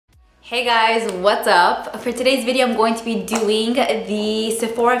Hey guys, what's up? For today's video, I'm going to be doing the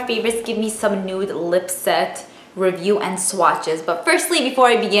Sephora Favorites Give Me Some Nude Lip Set review and swatches. But firstly, before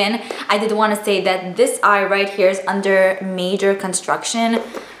I begin, I did want to say that this eye right here is under major construction.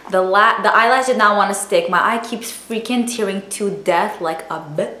 The eyelash did not want to stick. My eye keeps freaking tearing to death like a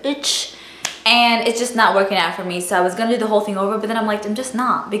bitch. And it's just not working out for me. So I was gonna do the whole thing over, but then I'm like, I'm just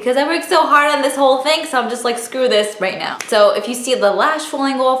not. Because I worked so hard on this whole thing, so I'm just like, screw this right now. So if you see the lash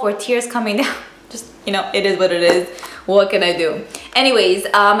falling off or tears coming down, just, you know, it is what it is. What can I do? Anyways,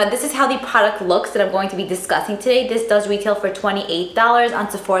 this is how the product looks that I'm going to be discussing today. This does retail for $28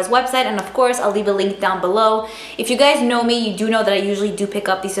 on Sephora's website, and of course, I'll leave a link down below. If you guys know me, you do know that I usually do pick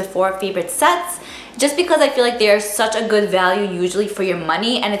up the Sephora favorite sets, just because I feel like they are such a good value usually for your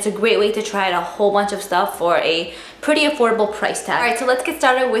money, and it's a great way to try out a whole bunch of stuff for a pretty affordable price tag. Alright, so let's get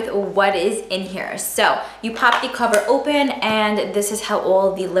started with what is in here. So you pop the cover open, and this is how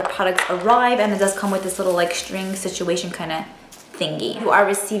all the lip products arrive, and it does come with this little like string situation kind of thingy. You are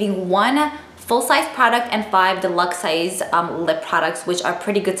receiving one full-size product and 5 deluxe size lip products, which are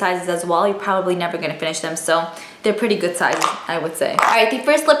pretty good sizes as well. You're probably never gonna finish them, so they're pretty good sizes, I would say. All right, the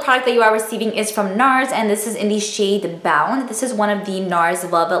first lip product that you are receiving is from NARS, and this is in the shade Bound. This is one of the NARS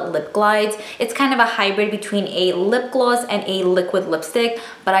Velvet Lip Glides. It's kind of a hybrid between a lip gloss and a liquid lipstick,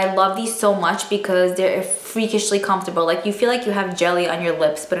 but I love these so much because they're freakishly comfortable. Like, you feel like you have jelly on your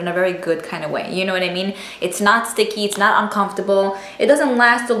lips, but in a very good kind of way. You know what I mean? It's not sticky, it's not uncomfortable. It doesn't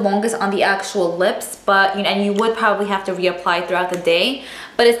last the longest on the actual lips, but you know, and you would probably have to reapply throughout the day.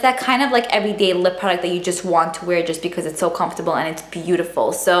 But it's that kind of like everyday lip product that you just want to wear just because it's so comfortable and it's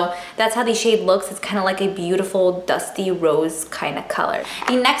beautiful. So that's how the shade looks. It's kind of like a beautiful dusty rose kind of color.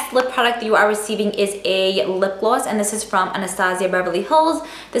 The next lip product that you are receiving is a lip gloss, and this is from Anastasia Beverly Hills.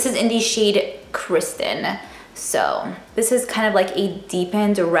 This is in the shade Kristen. So this is kind of like a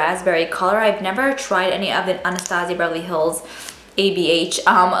deepened raspberry color. I've never tried any of the Anastasia Beverly Hills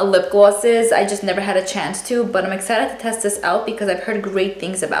ABH lip glosses. I just never had a chance to, but I'm excited to test this out because I've heard great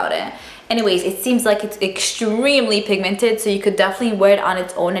things about it. Anyways, it seems like it's extremely pigmented, so you could definitely wear it on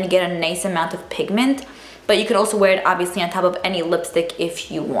its own and get a nice amount of pigment, but you could also wear it obviously on top of any lipstick if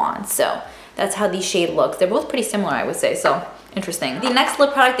you want. So that's how the shade looks. They're both pretty similar, I would say, so interesting. The next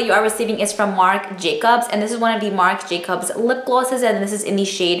lip product that you are receiving is from Marc Jacobs, and this is one of the Marc Jacobs lip glosses, and this is in the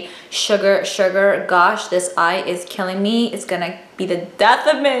shade Sugar Sugar. Gosh, this eye is killing me. It's gonna be the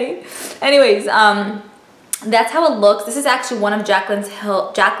death of me. Anyways, that's how it looks. This is actually one of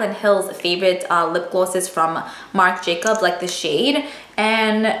Jaclyn Hill's favorite lip glosses from Marc Jacobs, like the shade.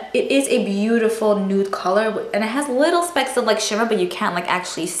 And it is a beautiful nude color, and it has little specks of like shimmer, but you can't like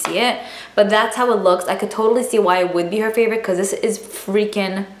actually see it. But that's how it looks. I could totally see why it would be her favorite because this is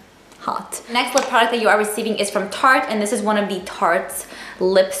freaking hot. Next lip product that you are receiving is from Tarte, and this is one of the Tarte's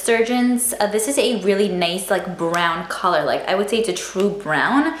lip surgeons. This is a really nice like brown color. Like, I would say it's a true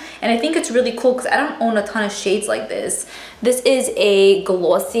brown, and I think it's really cool because I don't own a ton of shades like this. This is a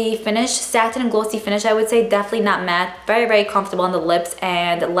glossy finish, satin glossy finish, I would say. Definitely not matte. Very, very comfortable on the lips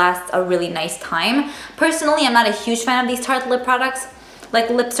and lasts a really nice time. Personally, I'm not a huge fan of these Tarte lip products, like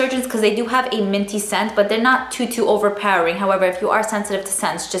lip surgeons, because they do have a minty scent, but they're not too overpowering. However, if you are sensitive to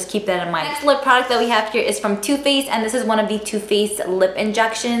scents, just keep that in mind. Next lip product that we have here is from Too Faced, and this is one of the Too Faced Lip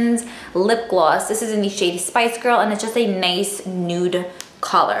Injections lip gloss. This is in the shade Spice Girl, and it's just a nice nude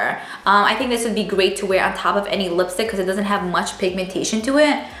color. I think this would be great to wear on top of any lipstick because it doesn't have much pigmentation to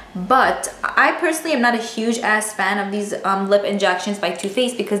it. But I personally am not a huge ass fan of these lip injections by Too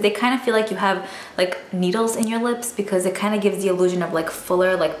Faced because they kind of feel like you have like needles in your lips, because it kind of gives the illusion of like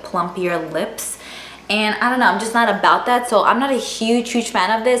fuller, like plumpier lips. And I don't know, I'm just not about that, so I'm not a huge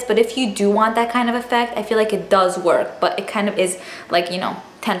fan of this. But if you do want that kind of effect, I feel like it does work, but it kind of is like, you know,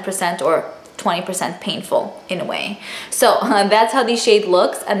 10% or 20% painful in a way. So that's how the shade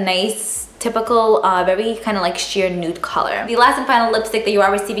looks. A nice typical very kind of like sheer nude color. The last and final lipstick that you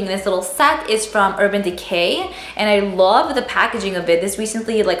are receiving in this little set is from Urban Decay, and I love the packaging of it. This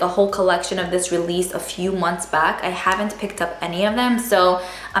recently, like a whole collection of this released a few months back. I haven't picked up any of them, so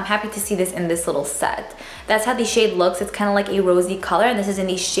I'm happy to see this in this little set. That's how the shade looks. It's kind of like a rosy color, and this is in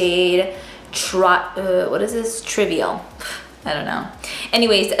the shade what is this? Trivial. I don't know.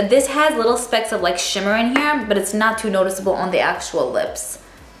 Anyways, this has little specks of like shimmer in here, but it's not too noticeable on the actual lips.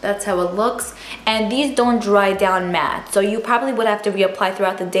 That's how it looks, and these don't dry down matte, so you probably would have to reapply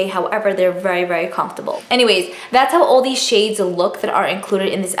throughout the day. However, they're very comfortable. Anyways, that's how all these shades look that are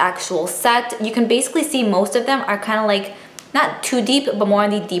included in this actual set. You can basically see most of them are kind of like not too deep, but more on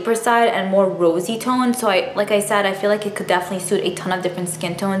the deeper side and more rosy tone. So like I said, I feel like it could definitely suit a ton of different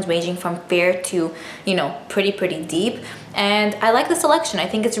skin tones, ranging from fair to, you know, pretty deep. And I like the selection. I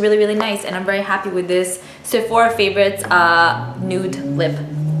think it's really nice, and I'm very happy with this Sephora Favorites nude lip.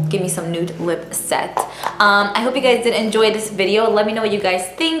 Give me some nude lip set. I hope you guys did enjoy this video. Let me know what you guys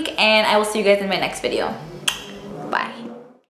think, and I will see you guys in my next video.